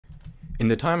In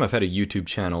the time I've had a YouTube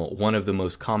channel, one of the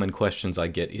most common questions I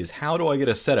get is, how do I get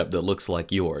a setup that looks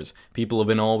like yours? People have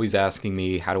been always asking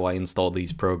me, how do I install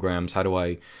these programs? How do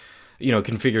I,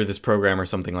 configure this program or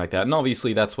something like that? And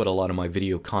obviously that's what a lot of my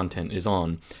video content is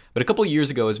on. But a couple of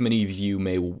years ago, as many of you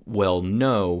may well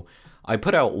know, I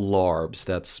put out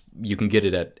LARBS. You can get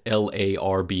it at LARBS.xyz.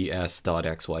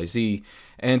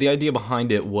 And the idea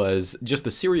behind it was just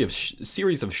a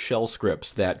series of shell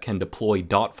scripts that can deploy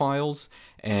dot files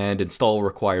and install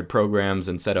required programs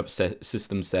and set up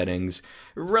system settings.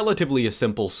 Relatively a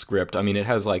simple script. I mean, it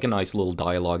has like a nice little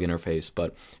dialogue interface,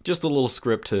 but just a little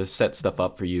script to set stuff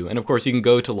up for you. And of course, you can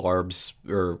go to LARBS,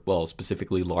 or well,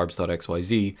 specifically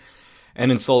LARBS.xyz,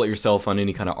 and install it yourself on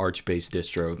any kind of Arch-based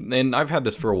distro. And I've had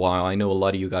this for a while. I know a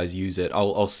lot of you guys use it.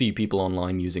 I'll see people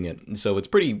online using it. So it's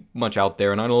pretty much out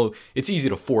there, and I know it's easy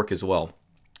to fork as well.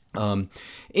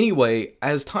 Anyway,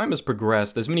 as time has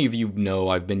progressed, as many of you know,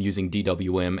 I've been using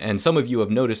DWM, and some of you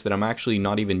have noticed that I'm actually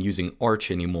not even using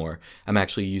Arch anymore. I'm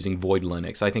actually using Void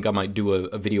Linux. I think I might do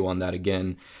a video on that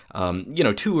again.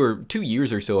 2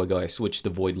 years or so ago, I switched to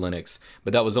Void Linux,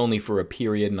 but that was only for a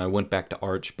period, and I went back to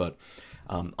Arch. But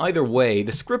either way,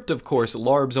 the script, of course,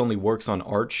 LARBS only works on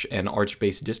Arch and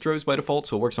Arch-based distros by default,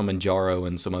 so it works on Manjaro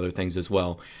and some other things as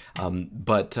well.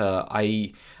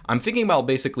 I'm thinking about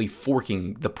basically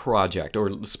forking the project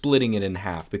or splitting it in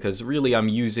half, because really I'm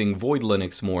using Void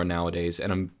Linux more nowadays,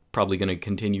 and I'm probably going to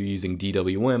continue using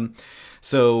DWM.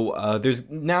 So there's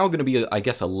now going to be, I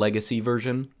guess, a legacy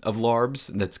version of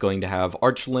LARBS that's going to have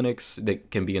Arch Linux that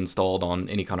can be installed on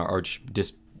any kind of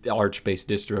Arch-based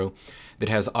distro that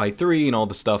has i3 and all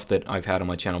the stuff that I've had on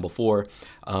my channel before.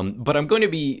 But I'm going to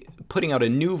be putting out a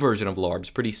new version of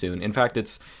LARBS pretty soon. In fact,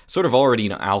 it's sort of already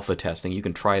in alpha testing. You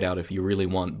can try it out if you really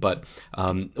want. But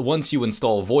once you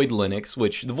install Void Linux,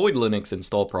 which the Void Linux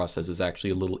install process is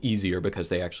actually a little easier because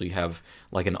they actually have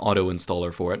like an auto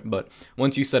installer for it. But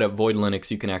once you set up Void Linux,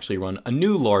 you can actually run a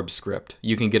new LARBS script.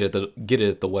 You can get it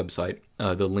at the website.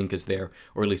 The link is there,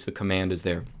 or at least the command is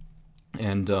there.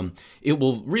 And it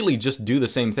will really just do the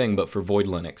same thing, but for Void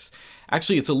Linux.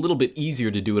 Actually, it's a little bit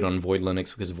easier to do it on Void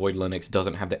Linux because Void Linux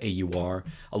doesn't have the AUR.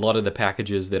 A lot of the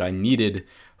packages that I needed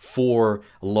for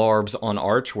LARBS on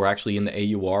Arch were actually in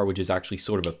the AUR, which is actually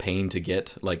sort of a pain to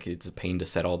get. Like, it's a pain to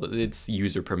set all it's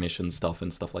user permission stuff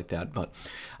and stuff like that. But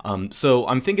so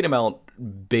I'm thinking about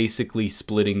basically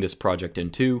splitting this project in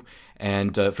two.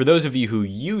 And for those of you who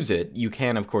use it, you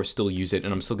can, of course, still use it.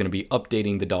 And I'm still going to be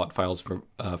updating the dot files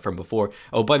from before.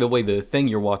 Oh, by the way, the thing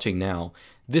you're watching now,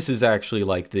 this is actually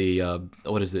like the,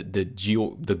 what is it,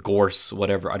 the Gorse,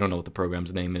 whatever, I don't know what the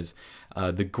program's name is,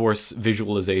 the Gorse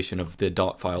visualization of the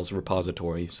dot files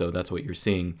repository, so that's what you're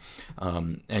seeing.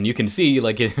 And you can see,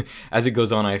 like, as it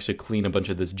goes on, I actually clean a bunch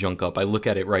of this junk up. I look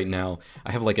at it right now,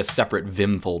 I have like a separate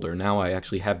Vim folder. Now I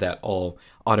actually have that all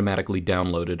automatically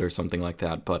downloaded or something like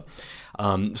that. But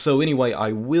so anyway,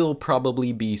 I will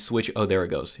probably be oh, there it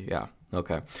goes, yeah.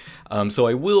 Okay, so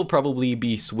I will probably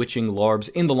be switching LARBS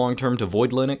in the long term to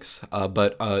Void Linux,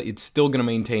 but it's still going to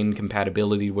maintain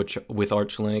compatibility with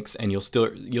Arch Linux, and you're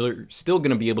still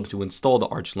going to be able to install the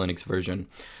Arch Linux version.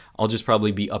 I'll just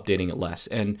probably be updating it less.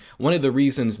 And one of the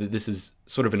reasons that this is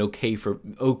sort of an okay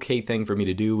thing for me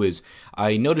to do is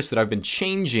I noticed that I've been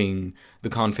changing the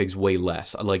configs way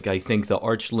less. Like, I think the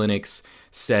Arch Linux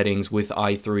settings with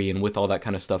i3 and with all that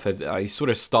kind of stuff, I sort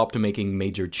of stopped making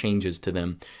major changes to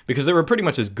them because they were pretty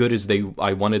much as good as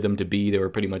I wanted them to be. They were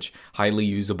pretty much highly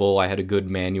usable. I had a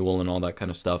good manual and all that kind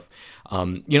of stuff. A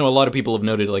lot of people have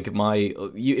noted, like,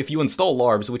 if you install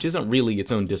LARBS, which isn't really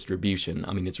its own distribution,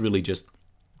 I mean, it's really just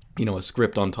a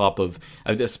script on top of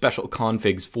the special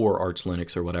configs for Arch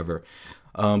Linux or whatever.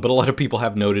 But a lot of people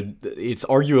have noted it's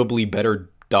arguably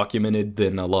better documented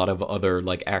than a lot of other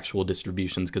like actual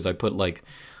distributions, because I put like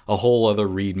a whole other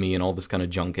README and all this kind of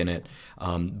junk in it.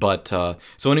 So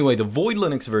anyway, the Void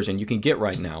Linux version you can get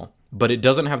right now, but it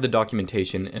doesn't have the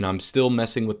documentation, and I'm still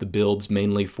messing with the builds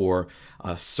mainly for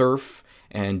Surf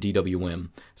and DWM.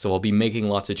 So I'll be making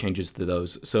lots of changes to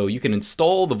those. So you can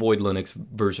install the Void Linux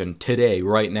version today,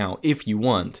 right now, if you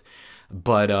want.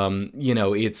 But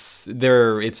it's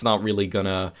not really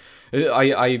gonna.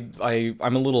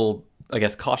 I'm a little, I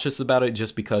guess, cautious about it,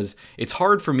 just because it's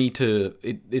hard for me to.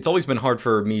 It's always been hard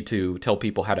for me to tell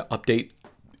people how to update,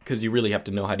 because you really have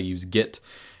to know how to use Git,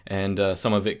 and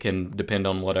some of it can depend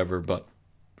on whatever. But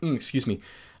excuse me.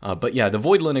 But yeah, the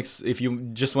Void Linux, if you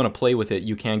just want to play with it,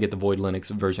 you can get the Void Linux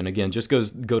version. Again, just go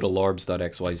to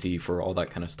larbs.xyz for all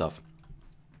that kind of stuff.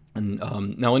 And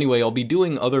now anyway, I'll be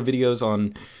doing other videos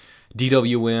on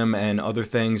DWM and other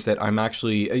things that I'm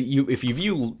actually, if you've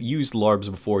used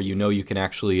LARBS before, you know you can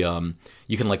actually,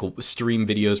 you can like stream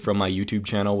videos from my YouTube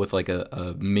channel with like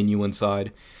a menu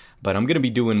inside. But I'm going to be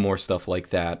doing more stuff like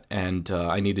that, and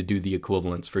I need to do the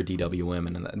equivalents for DWM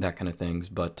and that kind of things.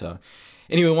 But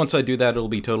anyway, once I do that, it'll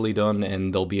be totally done,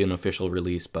 and there'll be an official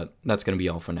release, but that's going to be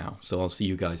all for now. So I'll see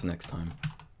you guys next time.